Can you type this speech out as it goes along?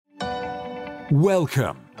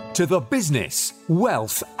Welcome to the Business,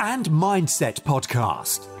 Wealth and Mindset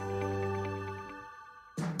Podcast.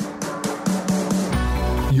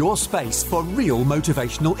 Your space for real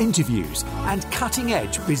motivational interviews and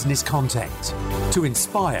cutting-edge business content to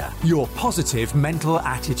inspire your positive mental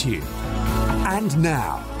attitude. And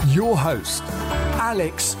now, your host,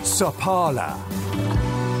 Alex Sapala.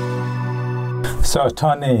 So,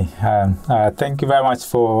 Tony, thank you very much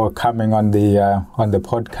for coming on the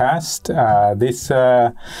podcast. This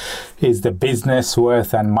is the Business,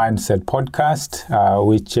 Wealth and Mindset Podcast,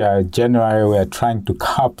 which generally we are trying to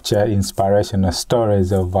capture inspirational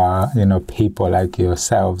stories of people like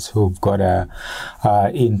yourselves who've got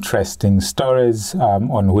interesting stories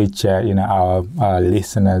on which our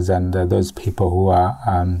listeners and those people who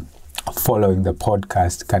are following the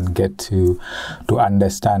podcast can get to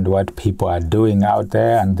understand what people are doing out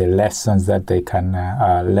there and the lessons that they can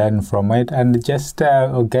learn from it, and just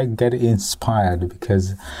get inspired,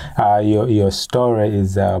 because your story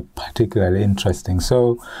is particularly interesting.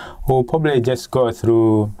 So we'll probably just go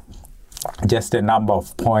through just a number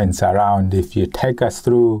of points around. If you take us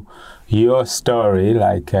through your story,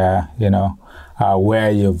 like where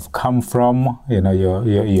you've come from,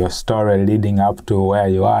 your story leading up to where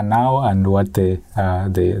you are now, and what the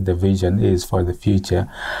vision is for the future.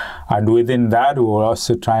 And within that, we'll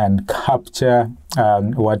also try and capture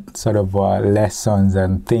what sort of lessons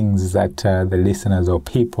and things that the listeners or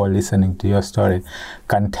people listening to your story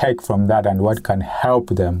can take from that, and what can help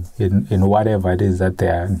them in whatever it is that they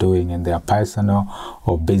are doing in their personal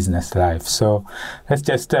or business life. So let's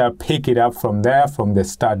just pick it up from there, from the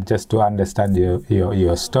start, just to understand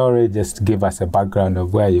your story. Just give us a background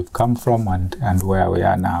of where you've come from and where we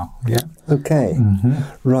are now. Yeah. Okay.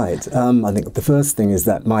 Mm-hmm. Right. I think the first thing is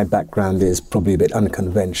that my background is probably a bit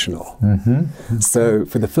unconventional. Mm-hmm. So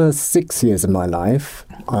for the first 6 years of my life,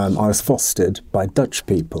 I was fostered by Dutch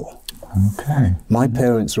people. Okay. My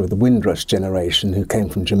parents were the Windrush generation who came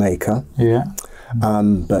from Jamaica. Yeah.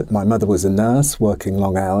 But my mother was a nurse working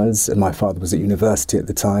long hours, and my father was at university at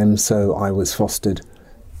the time, so I was fostered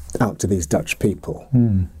out to these Dutch people.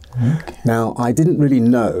 Okay. Now, I didn't really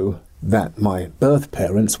know that my birth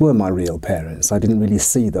parents were my real parents. I didn't really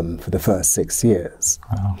see them for the first 6 years.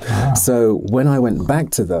 Oh, wow. So when I went back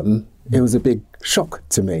to them, it was a big shock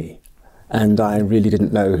to me. And I really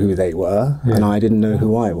didn't know who they were, and I didn't know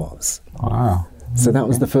who I was. Wow. So that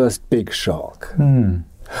was the first big shock.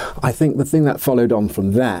 I think the thing that followed on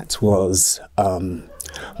from that was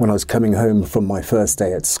when I was coming home from my first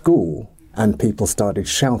day at school, and people started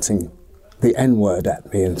shouting the N-word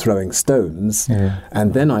at me and throwing stones,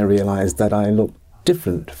 and then I realized that I looked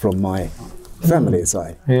different from my family as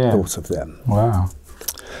I thought of them. Wow.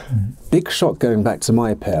 Big shock going back to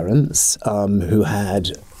my parents, who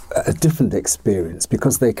had a different experience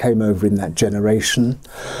because they came over in that generation.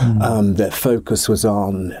 Their focus was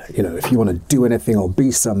on, if you want to do anything or be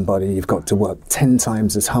somebody, you've got to work 10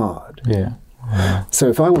 times as hard. Yeah. So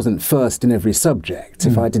if I wasn't first in every subject,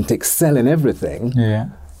 if I didn't excel in everything,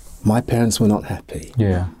 my parents were not happy.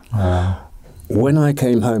 Yeah. When I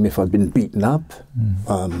came home, if I'd been beaten up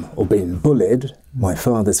or been bullied, my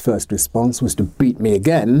father's first response was to beat me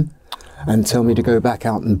again and tell me to go back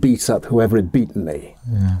out and beat up whoever had beaten me.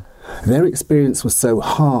 Yeah. Their experience was so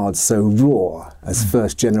hard, so raw as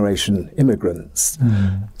first-generation immigrants,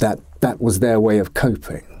 that was their way of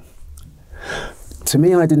coping. To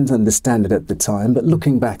me, I didn't understand it at the time, but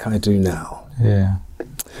looking back, I do now. Yeah.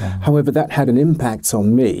 However, that had an impact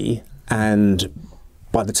on me, and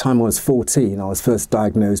by the time I was 14, I was first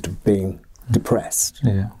diagnosed with being depressed,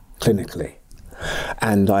 clinically.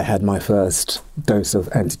 And I had my first dose of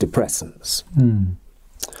antidepressants.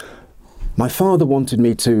 My father wanted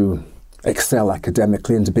me to excel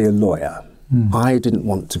academically and to be a lawyer. I didn't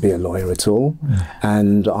want to be a lawyer at all,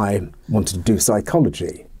 and I wanted to do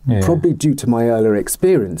psychology. Probably due to my earlier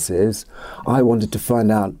experiences, I wanted to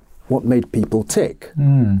find out what made people tick.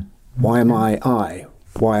 Why am I?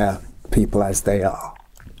 Why are people as they are?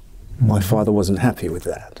 My father wasn't happy with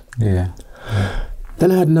that. Then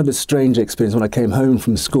I had another strange experience when I came home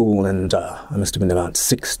from school, and I must have been about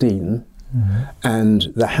 16, and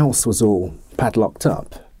the house was all padlocked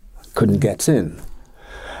up. Couldn't get in.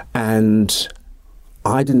 And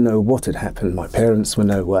I didn't know what had happened. My parents were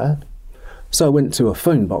nowhere. So I went to a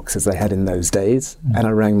phone box, as they had in those days, and I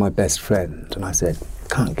rang my best friend, and I said,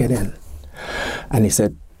 "Can't get in." And he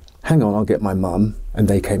said, "Hang on, I'll get my mum." And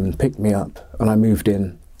they came and picked me up, and I moved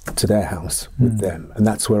in to their house with them, and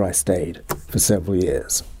that's where I stayed for several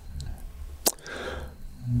years.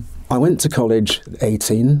 I went to college at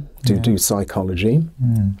 18 to do psychology,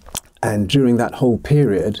 and during that whole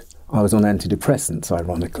period I was on antidepressants,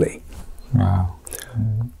 ironically. Wow.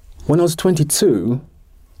 When I was 22,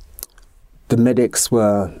 the medics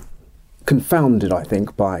were confounded, I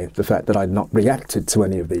think, by the fact that I'd not reacted to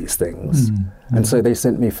any of these things. And so they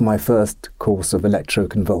sent me for my first course of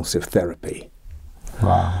electroconvulsive therapy.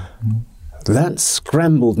 Wow. That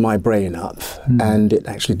scrambled my brain up, and it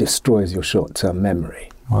actually destroys your short-term memory.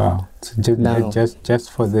 Wow. So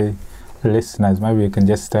just for the listeners, maybe you can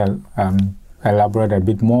just elaborate a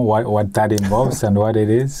bit more what that involves and what it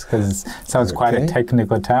is, because it sounds quite a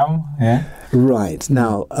technical term. Yeah. Right.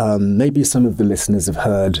 Now, maybe some of the listeners have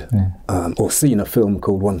heard or seen a film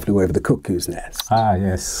called One Flew Over the Cuckoo's Nest. Ah,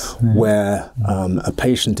 yes. Where a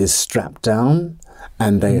patient is strapped down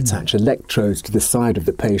and they attach electrodes to the side of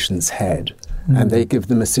the patient's head and they give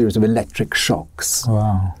them a series of electric shocks.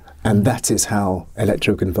 Wow. And that is how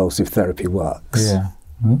electroconvulsive therapy works. Yeah.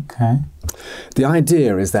 Okay. The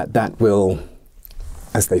idea is that will,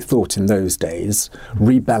 as they thought in those days,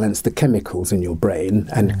 rebalance the chemicals in your brain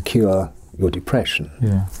and cure your depression.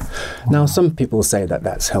 Yeah. Now, some people say that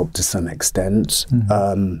that's helped to some extent.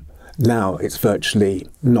 Now it's virtually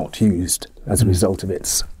not used as a result of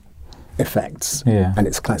its effects, and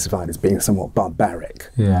it's classified as being somewhat barbaric.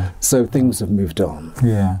 Yeah. So things have moved on.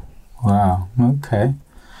 Yeah. Wow. Okay.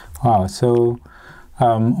 Wow. So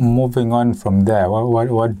moving on from there,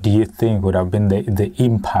 what do you think would have been the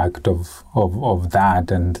impact of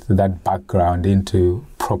that and that background into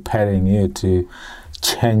propelling you to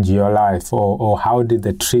change your life, or how did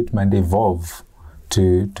the treatment evolve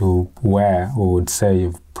to where we would say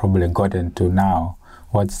you've probably gotten to now?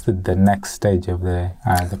 What's the next stage of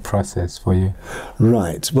the process for you?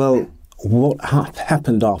 Right. Well, what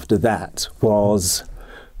happened after that was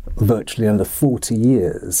virtually under 40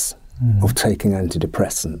 years of taking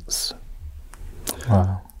antidepressants.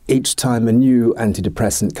 Wow. Each time a new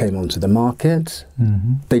antidepressant came onto the market,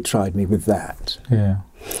 they tried me with that. Yeah.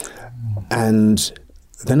 And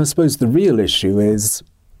then I suppose the real issue is,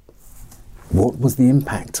 what was the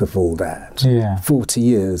impact of all that? Yeah. 40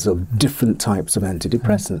 years of different types of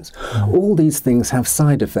antidepressants. All these things have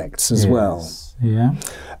side effects as well. Yeah.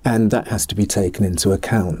 And that has to be taken into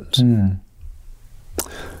account.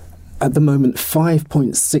 At the moment,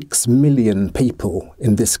 5.6 million people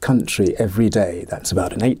in this country every day, that's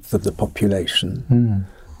about an eighth of the population,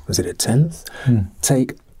 was it a tenth,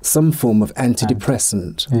 take some form of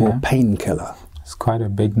antidepressant or painkiller. It's quite a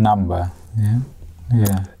big number. Yeah.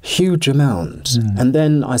 Yeah. Huge amount. And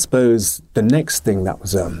then I suppose the next thing that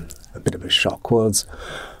was a bit of a shock was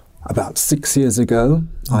about 6 years ago,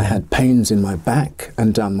 I had pains in my back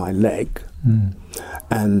and down my leg.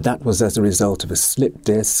 And that was as a result of a slip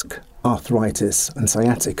disc, arthritis and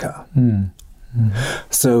sciatica.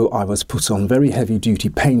 So I was put on very heavy duty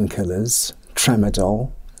painkillers,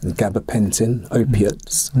 tramadol and gabapentin,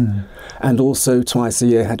 opiates, and also twice a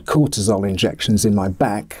year had cortisol injections in my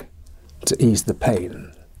back to ease the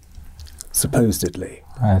pain, supposedly.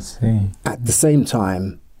 I see. At the same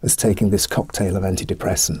time as taking this cocktail of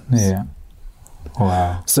antidepressants. Yeah.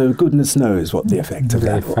 Wow. So goodness knows what the effect of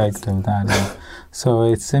that was. The effect of that. Yeah. So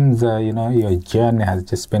it seems, your journey has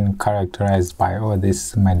just been characterized by all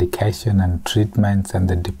this medication and treatments and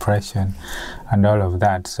the depression and all of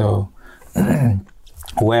that. So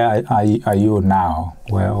where are you now?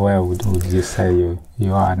 Where would you say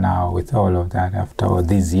you are now with all of that after all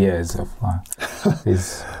these years of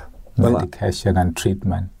this medication and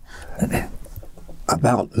treatment?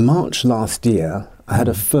 About March last year, I had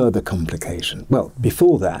a further complication. Well,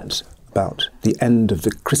 before that, about the end of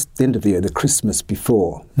the year, the Christmas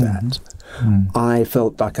before that, I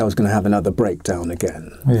felt like I was going to have another breakdown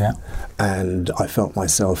again. Yeah. And I felt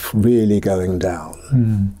myself really going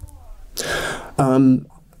down.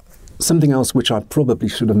 Something else which I probably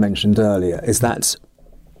should have mentioned earlier is that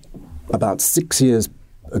about 6 years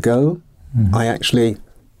ago, I actually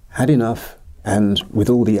had enough, and with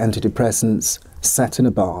all the antidepressants, sat in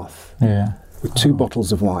a bath with 2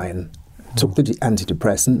 bottles of wine, took the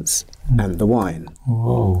antidepressants and the wine.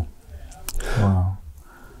 Whoa. Wow.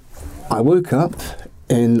 I woke up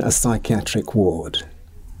in a psychiatric ward,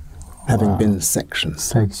 having been sectioned.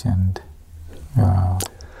 Sectioned. Wow.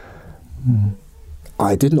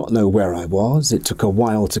 I did not know where I was. It took a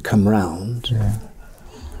while to come round. Yeah.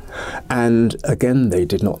 And again, they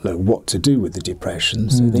did not know what to do with the depression,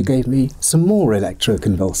 so they gave me some more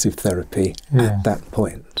electroconvulsive therapy at that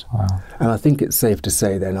point. Wow. And I think it's safe to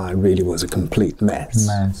say then I really was a complete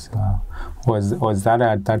mess. Wow. Was that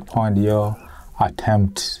at that point your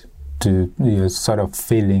attempt to, you're sort of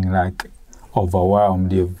feeling like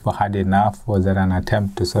overwhelmed, you've had enough? Was that an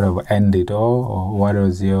attempt to sort of end it all, or what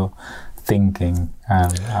was your thinking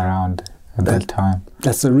around at that time?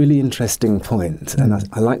 That's a really interesting point, and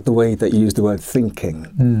I like the way that you use the word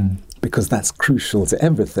thinking, because that's crucial to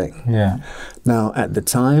everything. Yeah. Now, at the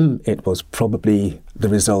time, it was probably the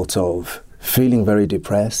result of feeling very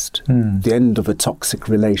depressed, the end of a toxic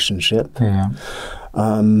relationship,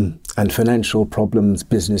 and financial problems,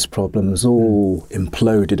 business problems, all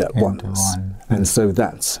imploded at once. And so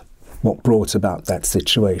that's what brought about that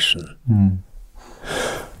situation.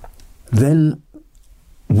 Then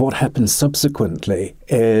what happened subsequently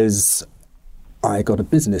is I got a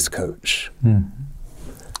business coach,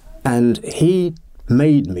 and he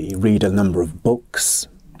made me read a number of books,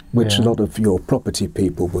 which a lot of your property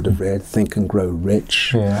people would have read, Think and Grow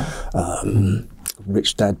Rich,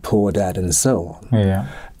 Rich Dad, Poor Dad, and so on.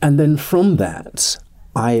 And then from that,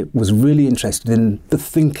 I was really interested in the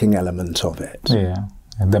thinking element of it.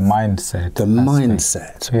 The mindset. The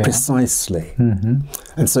mindset, precisely.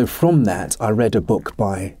 And so from that, I read a book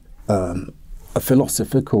by a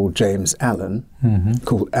philosopher called James Allen,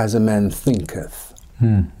 called As a Man Thinketh.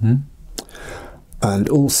 And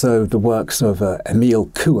also the works of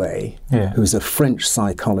Émile Coué, who's a French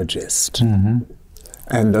psychologist.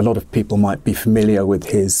 And a lot of people might be familiar with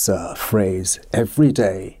his phrase, every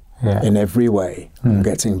day, in every way, I'm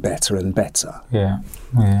getting better and better.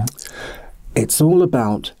 It's all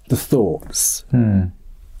about the thoughts. And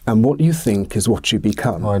what you think is what you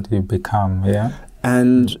become. What you become,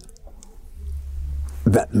 And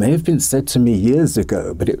that may have been said to me years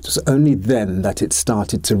ago, but it was only then that it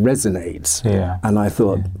started to resonate. And I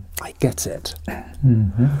thought, I get it.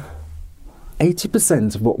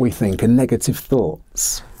 80% of what we think are negative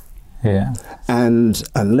thoughts. And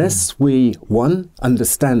unless we, 1,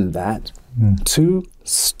 understand that, 2,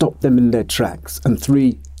 stop them in their tracks, and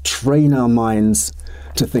 3, train our minds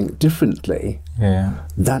to think differently,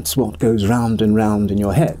 that's what goes round and round in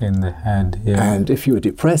your head. In the head, And if you're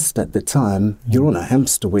depressed at the time, you're on a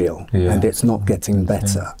hamster wheel, and it's not getting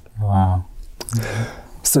better. Wow.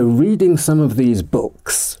 So reading some of these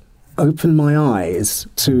books opened my eyes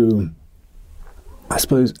to, I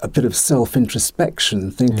suppose, a bit of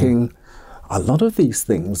self-introspection, thinking a lot of these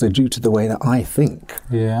things are due to the way that I think.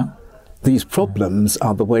 These problems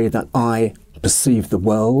are the way that I perceive the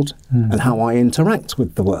world and how I interact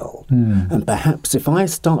with the world. And perhaps if I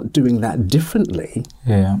start doing that differently,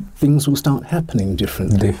 things will start happening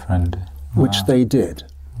differently. Which they did.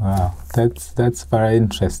 Wow, that's very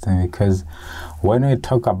interesting, because when we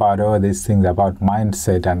talk about all these things about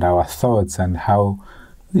mindset and our thoughts and how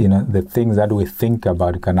the things that we think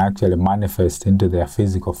about can actually manifest into their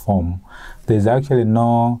physical form, there's actually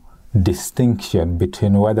no distinction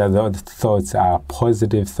between whether those thoughts are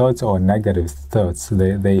positive thoughts or negative thoughts.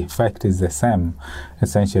 The effect is the same,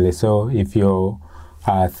 essentially. So if you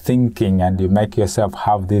are thinking and you make yourself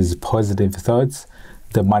have these positive thoughts,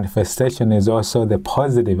 the manifestation is also the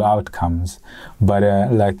positive outcomes. But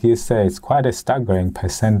like you say, it's quite a staggering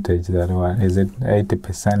percentage. Is it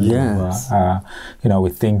 80%? Yes. We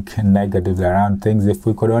think negatively around things. If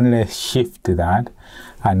we could only shift that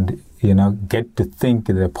and get to think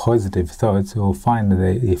the positive thoughts, we'll find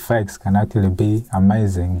the effects can actually be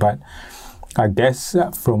amazing. But I guess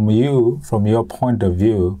from your point of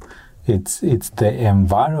view, it's the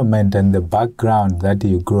environment and the background that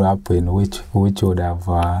you grew up in, which would have,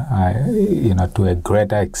 to a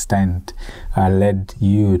greater extent, led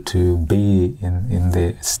you to be in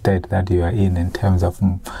the state that you are in terms of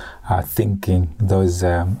thinking those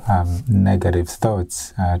negative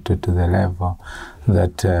thoughts to the level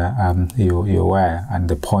that you were, and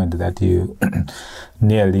the point that you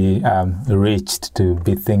nearly reached to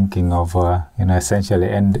be thinking of, essentially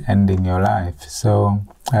ending your life. So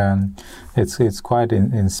it's quite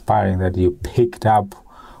inspiring that you picked up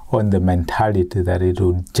on the mentality that it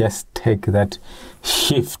would just take that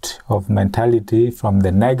shift of mentality from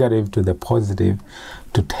the negative to the positive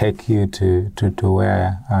to take you to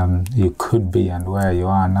where you could be and where you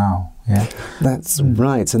are now. That's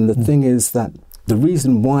right. And the thing is that the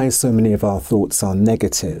reason why so many of our thoughts are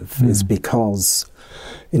negative is because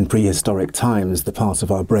in prehistoric times, the part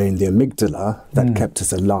of our brain, the amygdala, that kept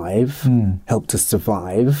us alive, helped us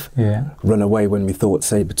survive, run away when we thought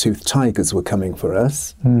saber-toothed tigers were coming for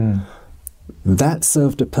us, that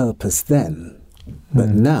served a purpose then. But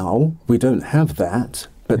now we don't have that,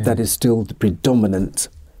 but that is still the predominant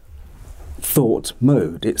thought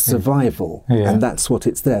mode. It's survival, and that's what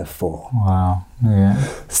it's there for. Wow.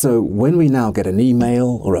 So when we now get an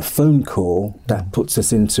email or a phone call that puts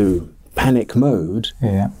us into panic mode,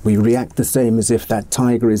 we react the same as if that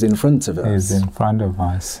tiger is in front of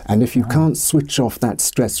us. And if you can't switch off that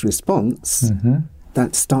stress response,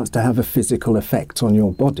 that starts to have a physical effect on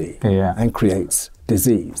your body and creates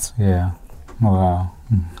disease. Wow.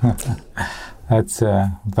 That's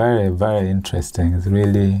very, very interesting. It's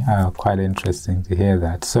really quite interesting to hear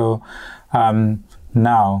that. So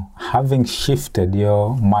now, having shifted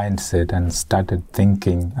your mindset and started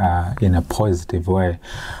thinking in a positive way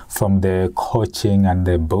from the coaching and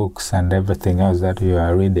the books and everything else that you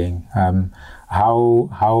are reading,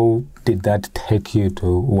 how did that take you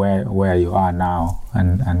to where you are now?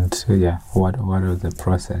 And what was the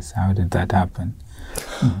process? How did that happen?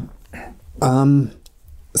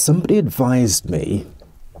 Somebody advised me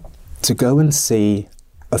to go and see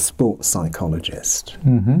a sports psychologist.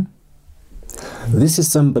 Mm-hmm. This is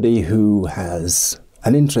somebody who has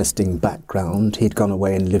an interesting background. He'd gone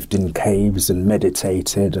away and lived in caves and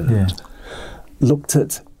meditated and looked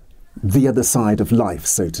at the other side of life,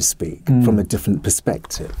 so to speak, from a different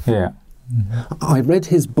perspective. Yeah. Mm-hmm. I read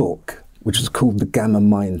his book, which was called The Gamma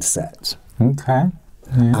Mindset. Okay.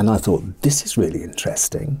 Yeah. And I thought, this is really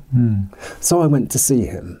interesting. So I went to see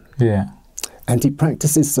him. Yeah. And he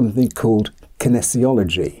practices something called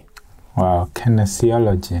kinesiology. Wow,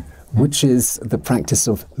 kinesiology. Which is the practice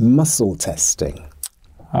of muscle testing.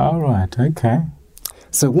 All right, okay.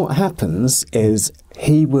 So what happens is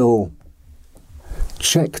he will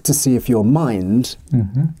check to see if your mind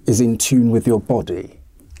is in tune with your body.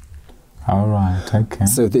 All right, okay.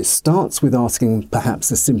 So this starts with asking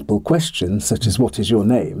perhaps a simple question, such as, what is your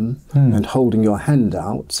name? And holding your hand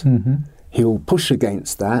out. He'll push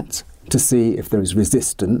against that to see if there is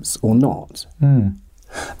resistance or not.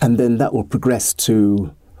 And then that will progress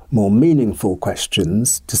to more meaningful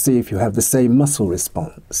questions to see if you have the same muscle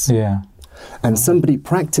response. Yeah. And somebody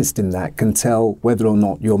practiced in that can tell whether or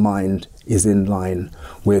not your mind is in line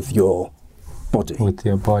with your body. With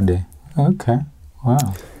your body. Okay.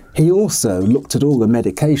 Wow. He also looked at all the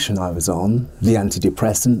medication I was on, the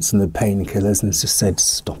antidepressants and the painkillers, and just said,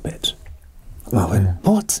 stop it. And I went,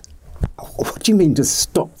 what? What do you mean to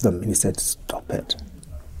stop them? And he said, stop it.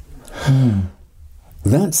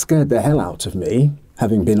 That scared the hell out of me,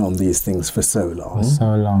 having been on these things for so long.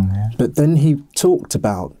 Yeah. But then he talked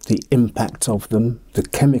about the impact of them, the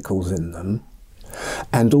chemicals in them,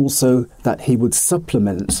 and also that he would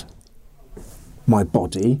supplement my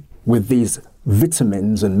body with these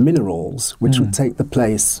vitamins and minerals which would take the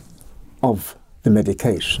place of the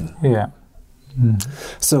medication. Yeah.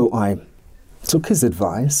 So I took his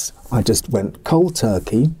advice. I just went cold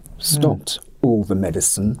turkey, stopped all the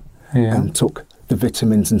medicine, and took the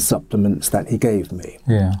vitamins and supplements that he gave me.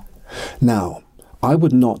 Yeah. Now, I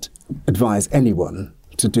would not advise anyone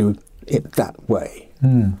to do it that way.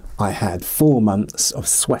 I had 4 months of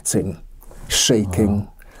sweating, shaking,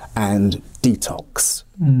 and detox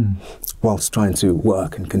whilst trying to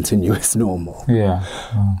work and continue as normal. Yeah.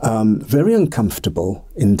 Very uncomfortable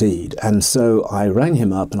indeed. And so I rang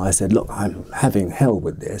him up and I said, look, I'm having hell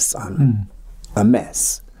with this. I'm a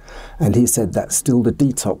mess. And he said, that's still the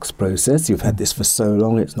detox process. You've had this for so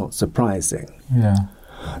long, it's not surprising. Yeah.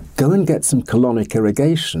 Go and get some colonic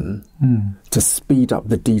irrigation to speed up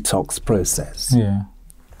the detox process. Yeah.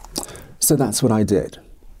 So that's what I did.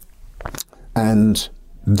 And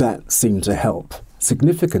that seemed to help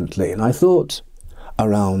significantly. And I thought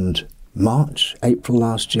around March, April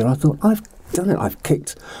last year, I thought, I've done it. I've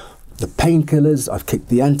kicked the painkillers, I've kicked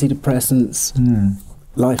the antidepressants.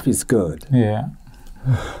 Life is good. Yeah.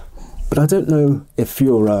 But I don't know if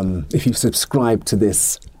you subscribe to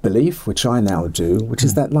this belief, which I now do, which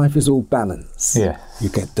is that life is all balance. Yeah. You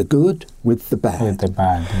get the good with the bad. With the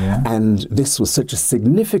bad, yeah. And this was such a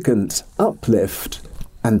significant uplift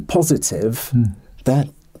and positive that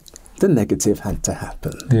the negative had to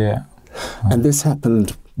happen. Yeah. And this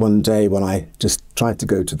happened one day when I just tried to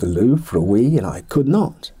go to the loo for a wee and I could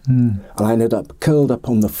not. And I ended up curled up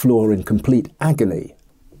on the floor in complete agony.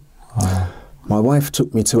 My wife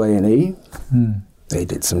took me to A&E. They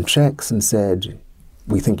did some checks and said,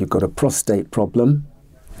 we think you've got a prostate problem.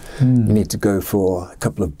 You need to go for a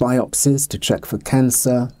couple of biopsies to check for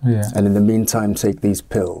cancer. Yeah. And in the meantime, take these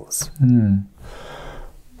pills.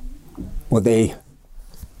 Well, they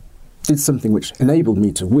did something which enabled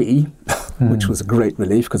me to wee, which was a great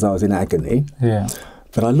relief because I was in agony. Yeah.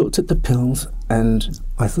 But I looked at the pills and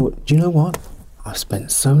I thought, do you know what? I've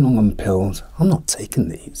spent so long on pills, I'm not taking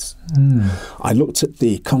these. I looked at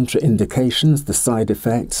the contraindications, the side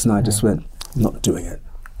effects, and I just went, I'm not doing it.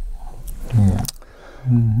 Yeah.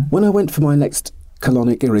 When I went for my next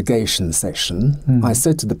colonic irrigation session, I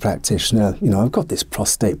said to the practitioner, I've got this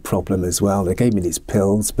prostate problem as well. They gave me these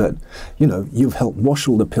pills, but, you've helped wash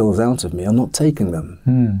all the pills out of me. I'm not taking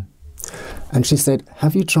them. And she said,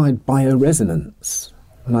 have you tried bioresonance?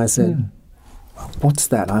 And I said, what's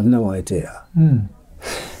that? I have no idea.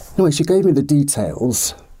 Anyway, she gave me the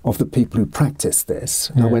details, of the people who practice this,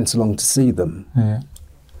 and I went along to see them.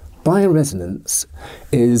 Bioresonance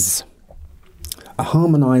is a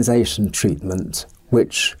harmonization treatment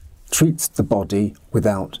which treats the body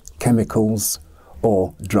without chemicals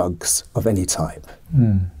or drugs of any type.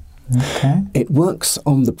 Okay. It works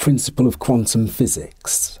on the principle of quantum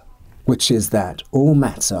physics, which is that all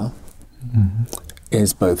matter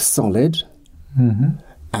is both solid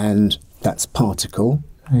and that's particle,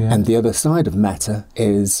 and the other side of matter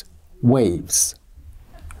is waves.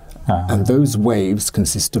 And those waves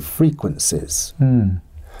consist of frequencies.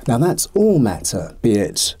 Now that's all matter, be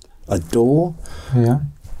it a door,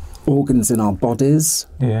 organs in our bodies,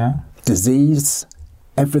 disease,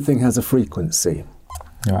 everything has a frequency.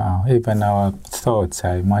 Wow, even our thoughts,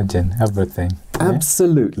 I imagine, everything.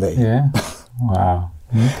 Absolutely. Yeah. Wow.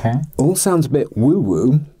 Okay. All sounds a bit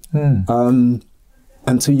woo-woo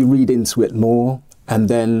until you read into it more, and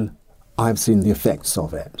then I've seen the effects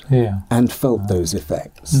of it and felt those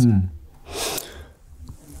effects.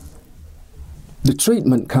 The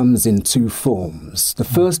treatment comes in two forms. The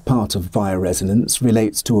first part of bioresonance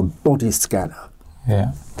relates to a body scanner,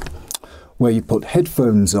 where you put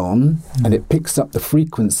headphones on and it picks up the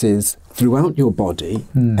frequencies throughout your body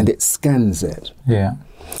and it scans it.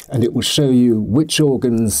 And it will show you which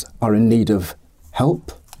organs are in need of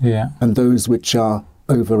help and those which are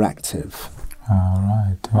overactive. All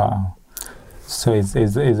right. Wow. So is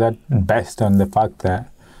that based on the fact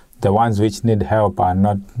that the ones which need help are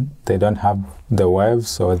not, they don't have the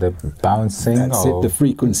waves or the bouncing? That's it, the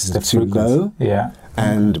frequencies are too low.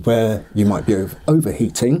 And where you might be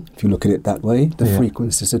overheating, if you look at it that way, the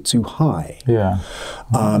frequencies are too high.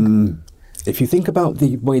 If you think about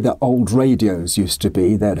the way that old radios used to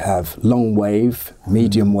be, they'd have long wave,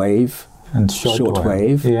 medium wave, and short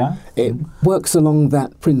wave. It works along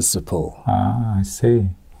that principle. I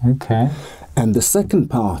see. Okay. And the second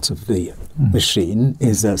part of the machine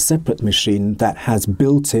is a separate machine that has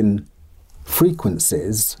built-in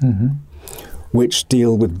frequencies which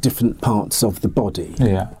deal with different parts of the body.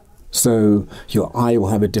 So your eye will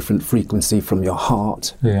have a different frequency from your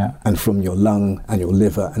heart and from your lung and your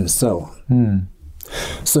liver and so on.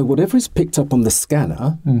 So whatever is picked up on the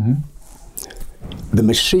scanner, the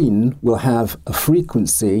machine will have a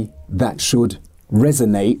frequency that should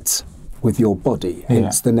resonate with your body,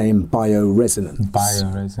 hence the name bioresonance.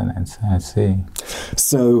 Bioresonance, I see.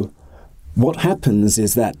 So what happens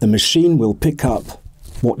is that the machine will pick up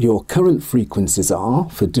what your current frequencies are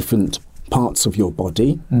for different parts of your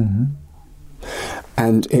body,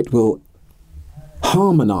 and it will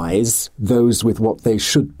harmonize those with what they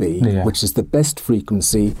should be, which is the best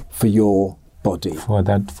frequency for your body. For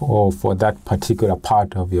that particular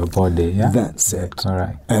part of your body, That's it.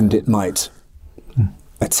 Correct. And it might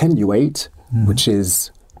attenuate, which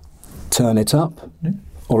is turn it up,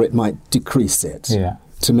 or it might decrease it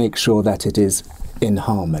to make sure that it is in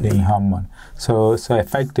harmony. In harmony. So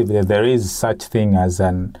effectively, there is such thing as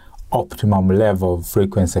an optimum level of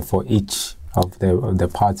frequency for each of the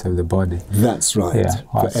parts of the body. That's right.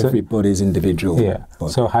 For everybody's individual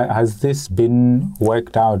body. So has this been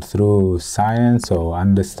worked out through science or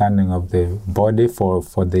understanding of the body for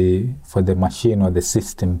the machine or the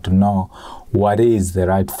system to know what is the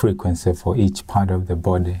right frequency for each part of the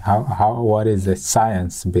body? What is the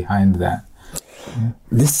science behind that?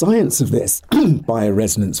 The science of this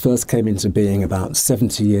bioresonance first came into being about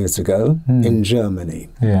 70 years ago in Germany.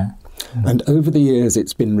 And over the years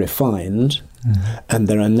it's been refined, and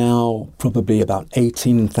there are now probably about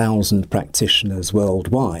 18,000 practitioners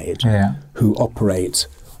worldwide who operate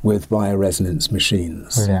with bioresonance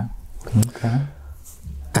machines. Okay.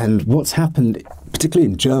 And what's happened,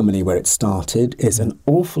 particularly in Germany where it started, is an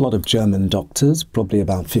awful lot of German doctors, probably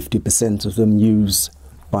about 50% of them, use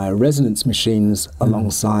bioresonance machines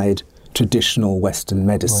alongside traditional Western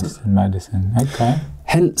medicine. Okay.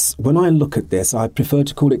 Hence, when I look at this, I prefer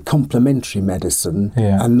to call it complementary medicine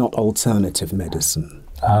and not alternative medicine.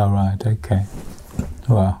 Right, okay.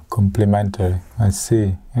 Well, complementary, I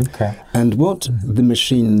see. Okay. And what the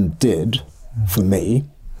machine did for me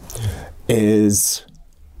is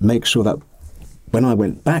make sure that when I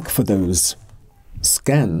went back for those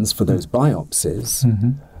scans, for those biopsies,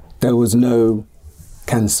 there was no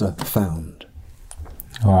cancer found.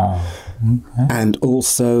 Wow. Okay. And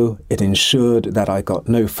also it ensured that I got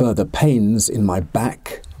no further pains in my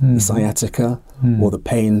back, sciatica, or the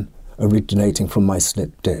pain originating from my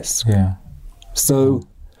slip disc. So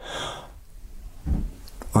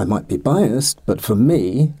I might be biased, but for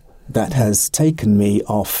me, that has taken me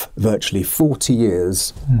off virtually 40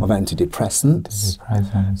 years of antidepressants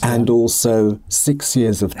and also 6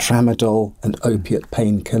 years of tramadol and opiate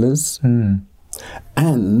painkillers.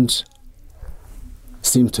 and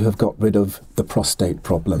seemed to have got rid of the prostate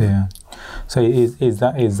problem. Yeah. So is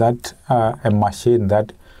that a machine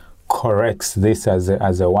that corrects this as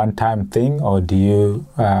a one-time thing, or do you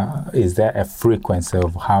is there a frequency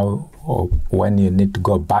of how or when you need to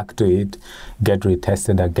go back to it, get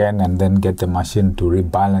retested again, and then get the machine to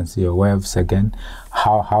rebalance your waves again?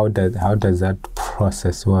 How does that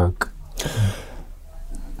process work?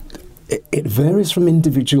 It varies from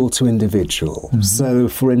individual to individual. Mm-hmm. So,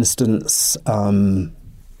 for instance,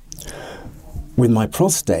 with my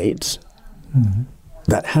prostate, mm-hmm.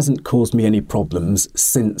 that hasn't caused me any problems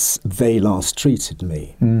since they last treated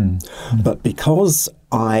me. Mm-hmm. But because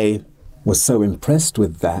I was so impressed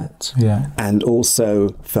with that, and also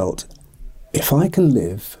felt, if I can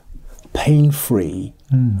live pain-free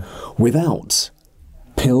without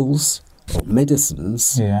pills or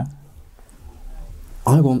medicines,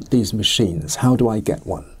 I want these machines. How do I get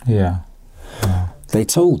one? They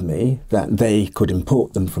told me that they could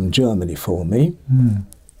import them from Germany for me,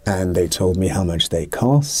 and they told me how much they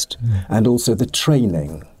cost, and also the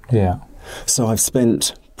training. So I've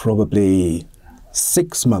spent probably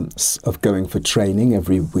 6 months of going for training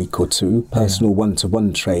every week or two, personal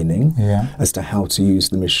one-to-one training as to how to use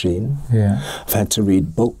the machine. I've had to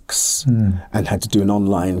read books and had to do an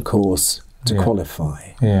online course to qualify.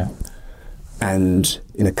 And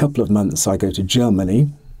in a couple of months I go to Germany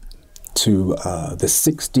to the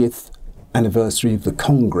 60th anniversary of the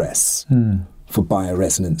Congress for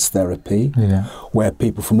bioresonance therapy, where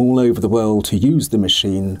people from all over the world who use the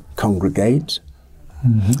machine congregate.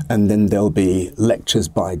 And then there'll be lectures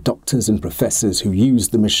by doctors and professors who use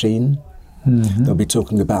the machine. They'll be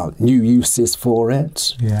talking about new uses for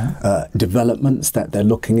it, developments that they're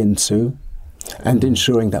looking into, and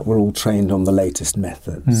ensuring that we're all trained on the latest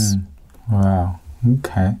methods. Wow.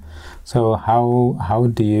 Okay. So how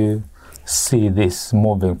do you see this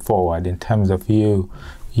moving forward in terms of you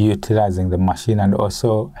utilizing the machine and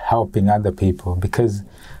also helping other people? Because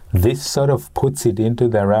this sort of puts it into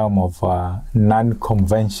the realm of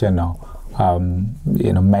non-conventional,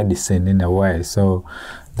 medicine in a way. So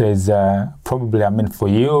there's probably, for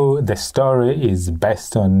you, the story is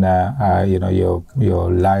based on,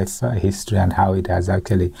 your life history and how it has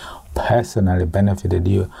actually personally benefited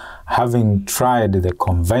you, having tried the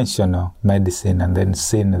conventional medicine and then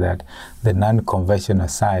seen that the non-conventional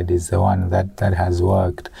side is the one that has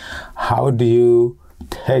worked. How do you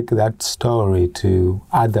take that story to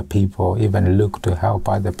other people, even look to help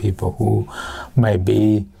other people who may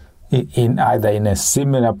be in either in a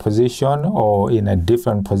similar position or in a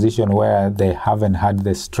different position where they haven't had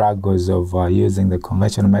the struggles of using the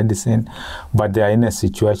conventional medicine, but they're in a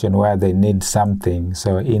situation where they need something.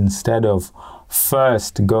 So instead of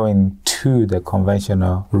first going to the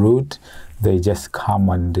conventional route, they just come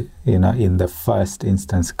and, in the first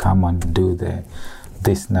instance, come and do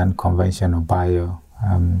this non-conventional bio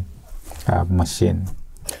machine.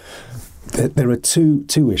 There are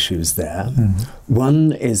two issues there.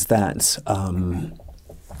 One is that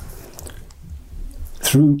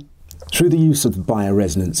through the use of the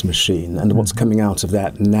bioresonance machine, and what's coming out of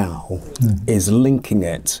that now is linking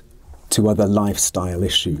it to other lifestyle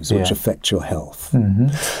issues which affect your health.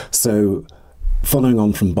 So following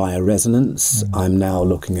on from bioresonance, I'm now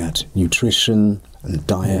looking at nutrition and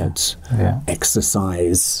diet,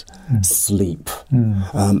 exercise, sleep,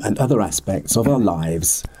 and other aspects of our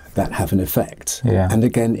lives that have an effect. And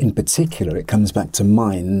again, in particular, it comes back to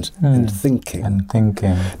mind and thinking.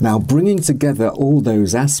 Now, bringing together all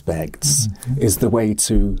those aspects is the way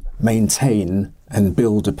to maintain and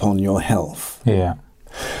build upon your health.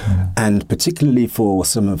 And particularly for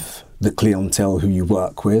some of the clientele who you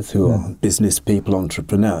work with, who are business people,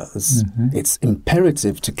 entrepreneurs, it's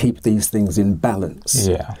imperative to keep these things in balance.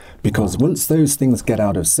 Because once those things get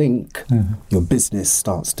out of sync, your business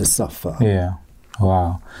starts to suffer.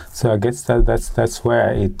 Wow. So I guess that's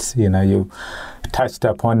where it, you touched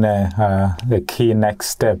upon the key next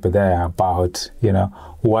step there about,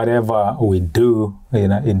 whatever we do,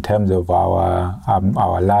 in terms of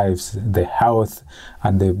our lives, the health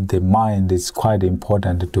and the mind is quite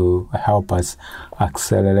important to help us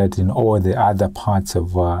accelerate in all the other parts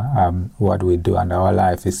of what we do and our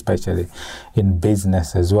life, especially in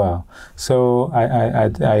business as well. So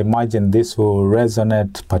I imagine this will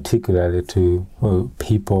resonate particularly to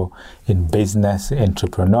people in business,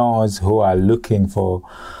 entrepreneurs who are looking for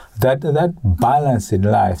that balance in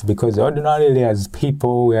life, because ordinarily as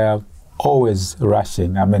people we are always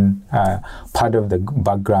rushing. I mean, part of the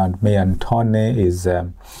background, me and Tony, is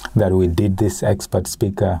that we did this Expert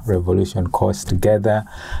Speaker Revolution course together,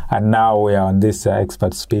 and now we are on this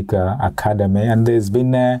Expert Speaker Academy, and there's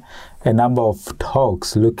been a number of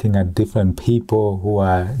talks looking at different people who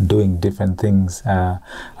are doing different things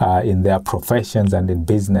in their professions and in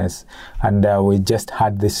business. And we just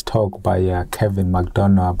had this talk by Kevin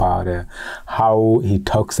McDonough about how he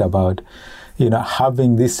talks about,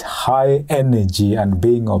 having this high energy and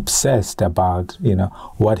being obsessed about,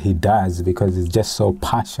 what he does, because he's just so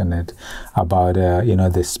passionate about,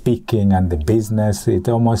 the speaking and the business. It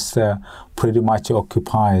almost pretty much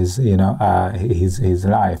occupies, his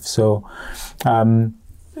life. So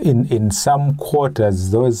in some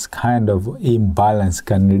quarters, those kind of imbalance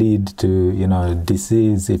can lead to,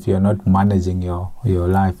 disease if you're not managing your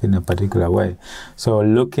life in a particular way. So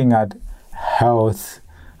looking at health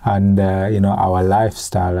and our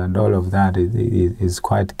lifestyle and all of that is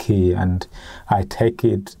quite key. And I take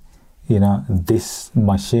it, this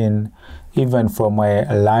machine, even from a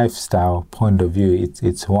lifestyle point of view,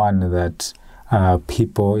 it's one that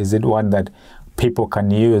people can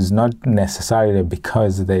use, not necessarily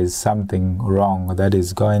because there's something wrong that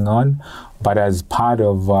is going on, but as part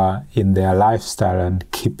of in their lifestyle and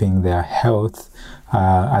keeping their health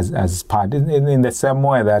as part, in the same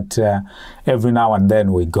way that every now and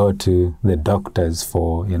then we go to the doctors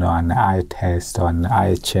for an eye test or an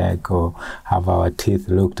eye check or have our teeth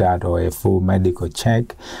looked at or a full medical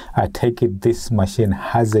check. I take it this machine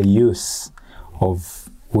has a use of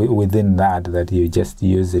within that you just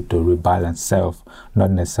use it to rebalance self, not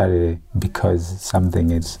necessarily because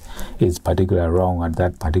something is particularly wrong at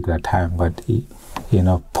that particular time, but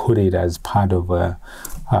put it as part of a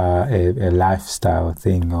lifestyle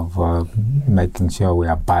thing of making sure we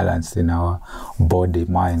are balanced in our body,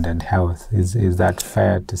 mind, and health. Is that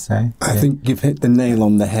fair to say? I think you've hit the nail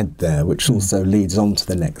on the head there, which also leads on to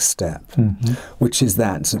the next step, which is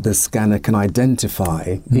that the scanner can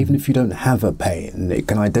identify, even if you don't have a pain, it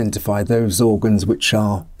can identify those organs which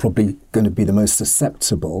are probably going to be the most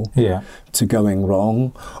susceptible to going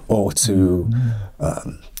wrong or to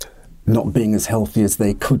not being as healthy as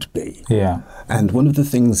they could be. Yeah. And one of the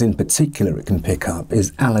things in particular it can pick up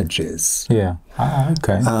is allergies. Yeah.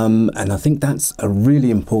 Okay. And I think that's a really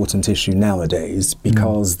important issue nowadays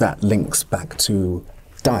because that links back to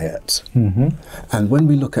diet. And when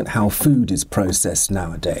we look at how food is processed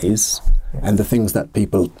nowadays and the things that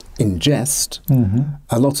people ingest,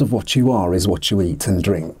 a lot of what you are is what you eat and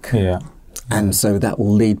drink. Yeah. And so that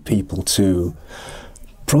will lead people to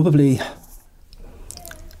probably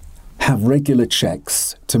have regular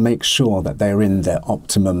checks to make sure that they're in their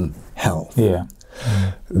optimum health. Yeah.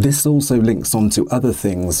 This also links on to other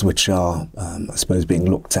things which are, I suppose, being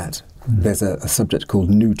looked at. There's a subject called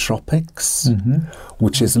nootropics,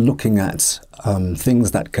 which is looking at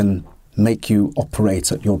things that can make you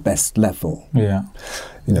operate at your best level. Yeah.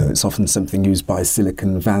 It's often something used by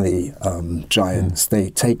Silicon Valley giants. They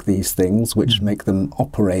take these things which make them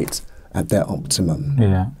operate at their optimum.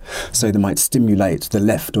 Yeah. So they might stimulate the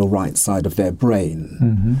left or right side of their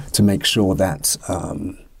brain to make sure that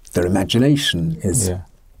their imagination is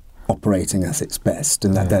operating at its best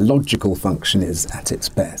and that their logical function is at its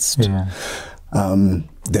best. Yeah.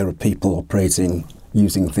 There are people operating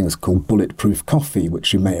using things called bulletproof coffee,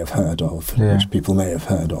 which you may have heard of, which people may have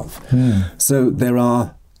heard of. So there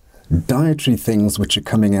are dietary things which are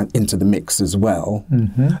coming out into the mix as well,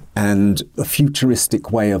 and a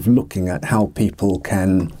futuristic way of looking at how people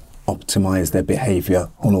can optimize their behavior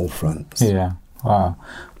on all fronts. Yeah, wow.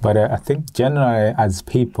 But I think generally as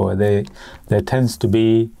people, there tends to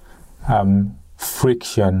be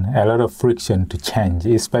friction, a lot of friction to change,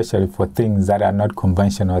 especially for things that are not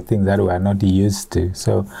conventional, things that we are not used to.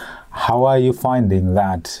 So how are you finding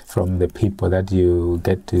that from the people that you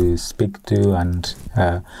get to speak to? And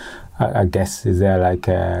I guess, is there like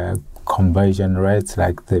a conversion rates,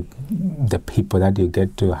 like the people that you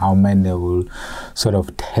get to, how many will sort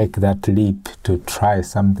of take that leap to try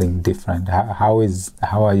something different? How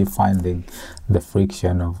are you finding the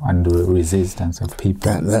friction and the resistance of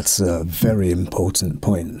people? That's a very important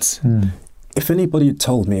point. If anybody had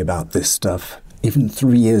told me about this stuff even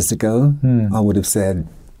 3 years ago, I would have said,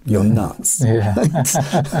 you're nuts.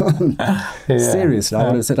 Seriously, I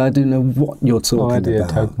would have said, I don't know what you're talking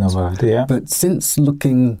about. Yeah. But since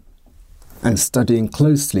looking and studying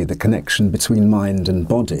closely the connection between mind and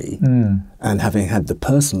body, and having had the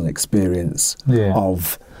personal experience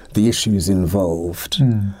of the issues involved,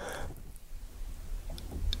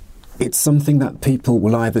 it's something that people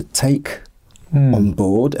will either take on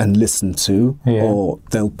board and listen to, or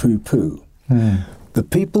they'll poo-poo. The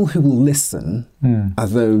people who will listen are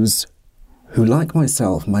those who, like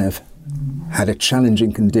myself, may have had a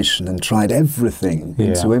challenging condition and tried everything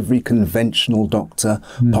into every conventional doctor,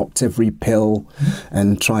 popped every pill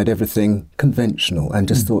and tried everything conventional and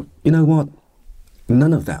just thought, you know what,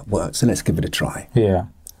 none of that works, so let's give it a try.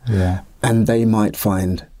 And they might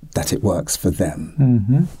find that it works for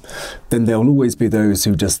them. Then there will always be those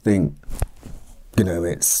who just think, you know,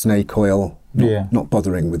 it's snake oil, not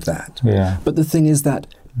bothering with that. But the thing is that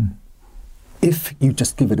if you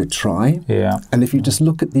just give it a try, and if you just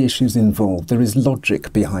look at the issues involved, there is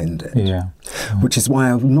logic behind it. Which is why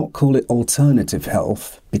I will not call it alternative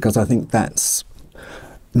health, because I think that's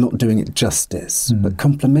not doing it justice, but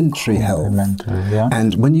complementary health.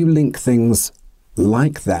 And when you link things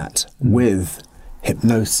like that with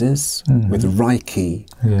hypnosis, with Reiki,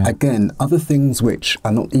 again, other things which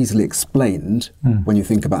are not easily explained when you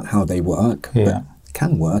think about how they work, but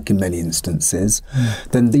can work in many instances,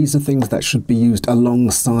 then these are things that should be used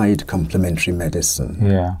alongside complementary medicine.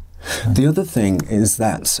 The other thing is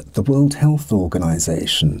that the World Health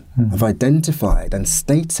Organization have identified and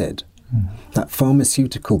stated that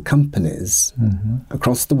pharmaceutical companies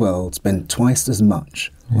across the world spend twice as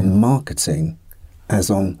much on marketing as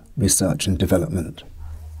on research and development.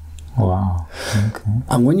 Wow.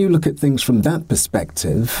 And when you look at things from that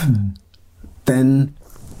perspective, then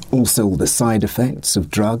also the side effects of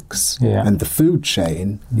drugs and the food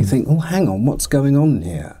chain, you think, oh, hang on, what's going on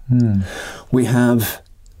here? We have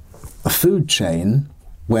a food chain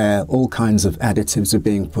where all kinds of additives are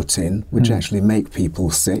being put in, which actually make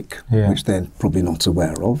people sick, which they're probably not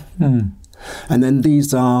aware of. And then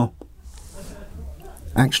these are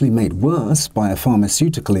actually made worse by a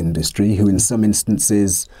pharmaceutical industry who in some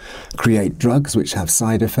instances create drugs which have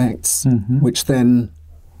side effects, which then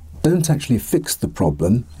don't actually fix the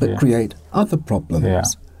problem, but create other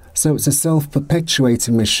problems. So it's a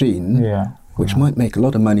self-perpetuating machine, which might make a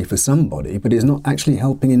lot of money for somebody, but is not actually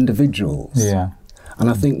helping individuals. And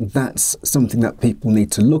I think that's something that people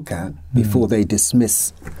need to look at before they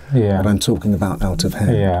dismiss what I'm talking about out of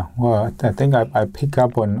hand. Well, I think I pick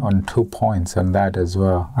up on 2 points on that as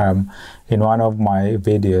well. In one of my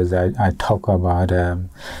videos, I talk about a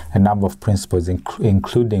number of principles,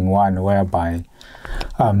 including one whereby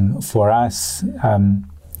for us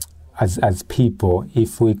as people,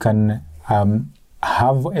 if we can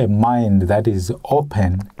have a mind that is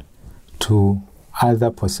open to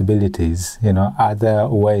other possibilities, other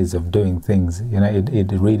ways of doing things,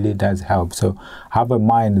 it really does help. So have a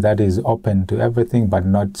mind that is open to everything but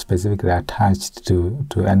not specifically attached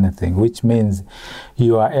to anything, which means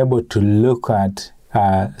you are able to look at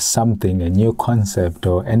something, a new concept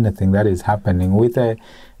or anything that is happening with a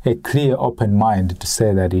clear, open mind to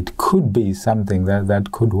say that it could be something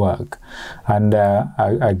that could work. And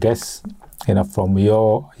I guess, from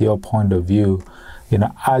your point of view,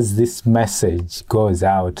 as this message goes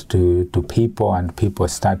out to people and people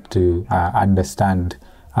start to understand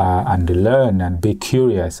and learn and be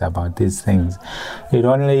curious about these things, it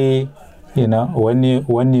only,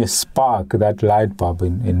 when you spark that light bulb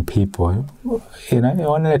in people, it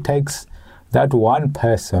only takes that one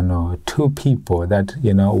person or two people that,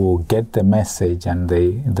 will get the message and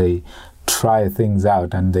they try things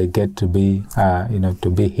out and they get to be, to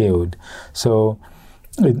be healed. So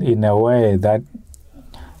in a way that,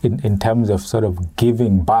 in terms of sort of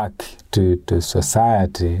giving back to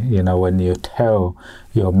society, when you tell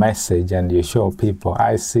your message and you show people,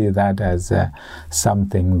 I see that as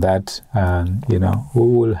something that,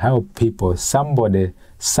 will help people.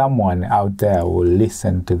 Someone out there will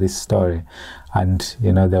listen to this story and,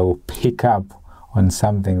 they will pick up on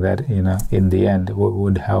something that, in the end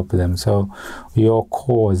would help them. So your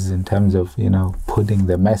cause in terms of, putting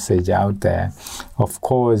the message out there, of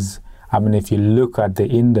course, I mean, if you look at the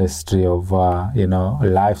industry of,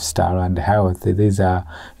 lifestyle and health, these are,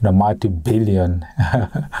 multi-billion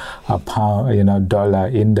dollar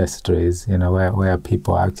industries, where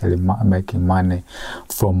people are actually making money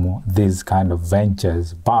from these kind of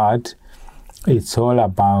ventures. But it's all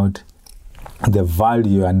about the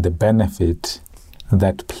value and the benefit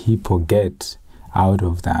that people get out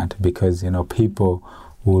of that, because, people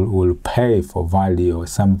will pay for value or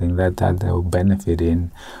something that they will benefit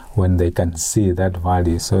in when they can see that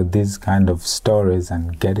value. So these kind of stories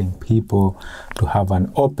and getting people to have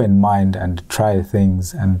an open mind and try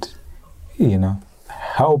things and,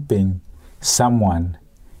 helping someone,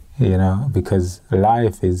 because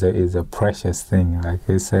life is a precious thing. Like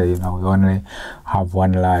they say, we only have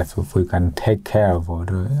one life. If we can take care of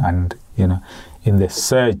it and, in the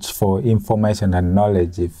search for information and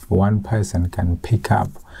knowledge, if one person can pick up,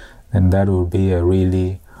 then that will be a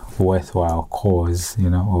really worthwhile cause,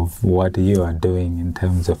 of what you are doing in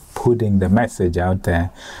terms of putting the message out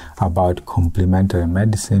there about complementary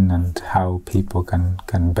medicine and how people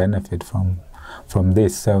can benefit from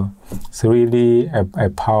this. So it's really a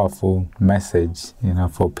powerful message,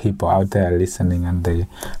 for people out there listening, and they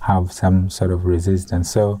have some sort of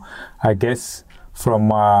resistance. So I guess from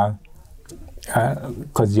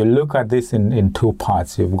because you look at this in two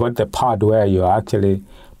parts. You've got the part where you're actually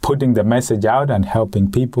putting the message out and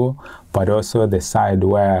helping people, but also the side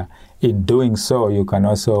where in doing so you can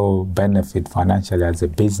also benefit financially as a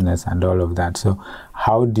business and all of that. So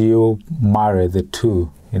how do you marry the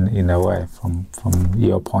two in a way from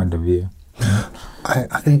your point of view?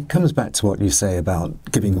 I think it comes back to what you say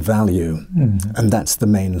about giving value, and that's the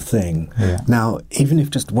main thing. Yeah. Now, even if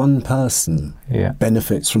just one person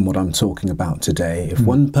benefits from what I'm talking about today, if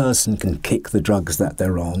one person can kick the drugs that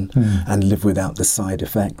they're on and live without the side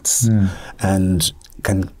effects and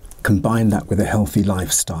can combine that with a healthy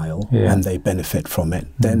lifestyle and they benefit from it,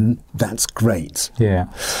 then that's great. Yeah.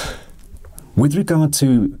 With regard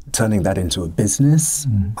to turning that into a business,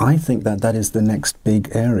 I think that is the next big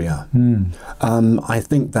area. I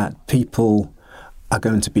think that people are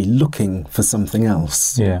going to be looking for something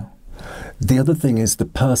else. Yeah. The other thing is the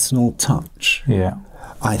personal touch. Yeah.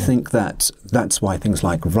 I think that's why things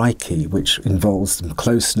like Reiki, which involves some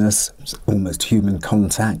closeness, almost human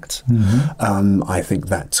contact. I think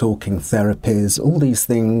that talking therapies, all these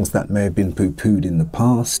things that may have been poo-pooed in the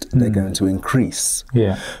past, they're going to increase.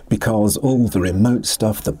 Yeah. Because all the remote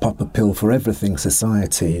stuff, the pop a pill for everything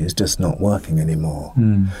society is just not working anymore.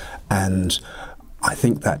 And I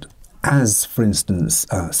think that as, for instance,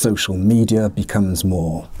 social media becomes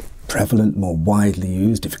more prevalent, more widely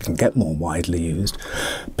used, if it can get more widely used,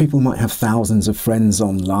 people might have thousands of friends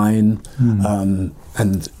online,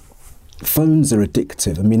 and phones are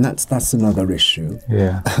addictive. I mean, that's another issue.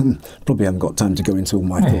 Yeah. Probably haven't got time to go into all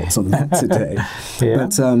my thoughts on that today.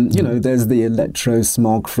 But, there's the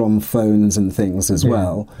electro-smog from phones and things as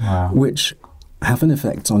well, which have an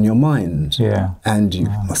effect on your mind. Yeah. And you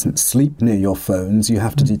mustn't sleep near your phones. You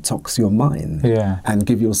have to detox your mind and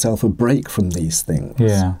give yourself a break from these things.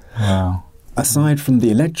 Yeah. Wow. Aside from the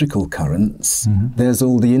electrical currents, there's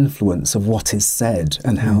all the influence of what is said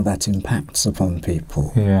and how that impacts upon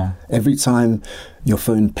people. Yeah. Every time your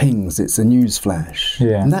phone pings, it's a news flash.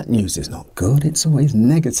 Yeah. And that news is not good. It's always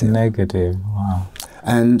negative. Negative. Wow.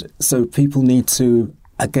 And so people need to,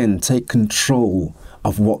 again, take control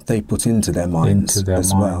of what they put into their minds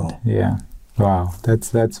well. Yeah. Wow.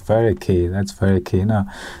 That's very key. That's very key. Now,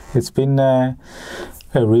 it's been a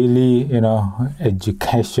really,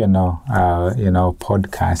 educational,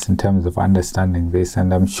 podcast in terms of understanding this.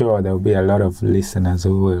 And I'm sure there will be a lot of listeners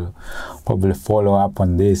who will probably follow up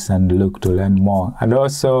on this and look to learn more. And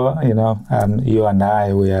also, you and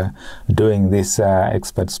I, we are doing this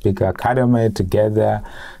Expert Speaker Academy together.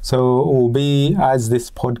 So we'll be, as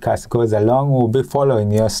this podcast goes along, we'll be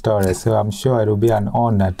following your story. So I'm sure it will be an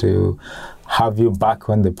honor to have you back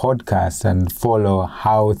on the podcast and follow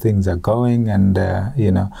how things are going and,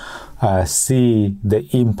 see the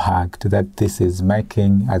impact that this is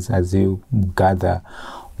making as you gather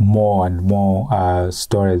more and more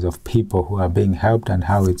stories of people who are being helped and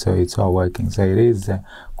how it's all working. So it is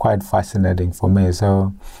quite fascinating for me.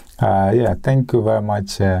 So, thank you very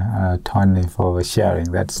much, Tony, for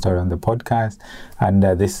sharing that story on the podcast. And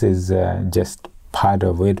this is just part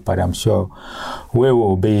of it, but I'm sure we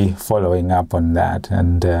will be following up on that.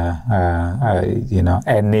 And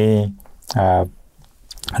any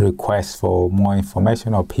requests for more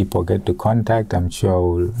information or people get to contact, I'm sure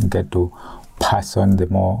we'll get to pass on the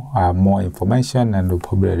more information, and we'll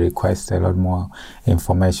probably request a lot more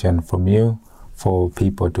information from you for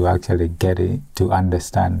people to actually get it, to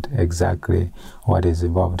understand exactly what is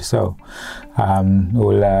involved. So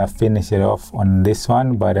we'll finish it off on this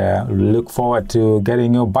one, but look forward to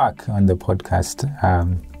getting you back on the podcast.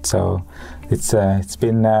 So it's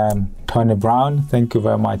been Tony Brown. Thank you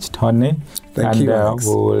very much, Tony. Thank you, Alex.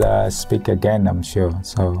 We'll speak again, I'm sure.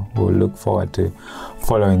 So we'll look forward to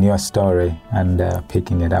following your story and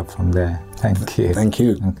picking it up from there. Thank you. Thank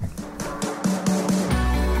you. Okay.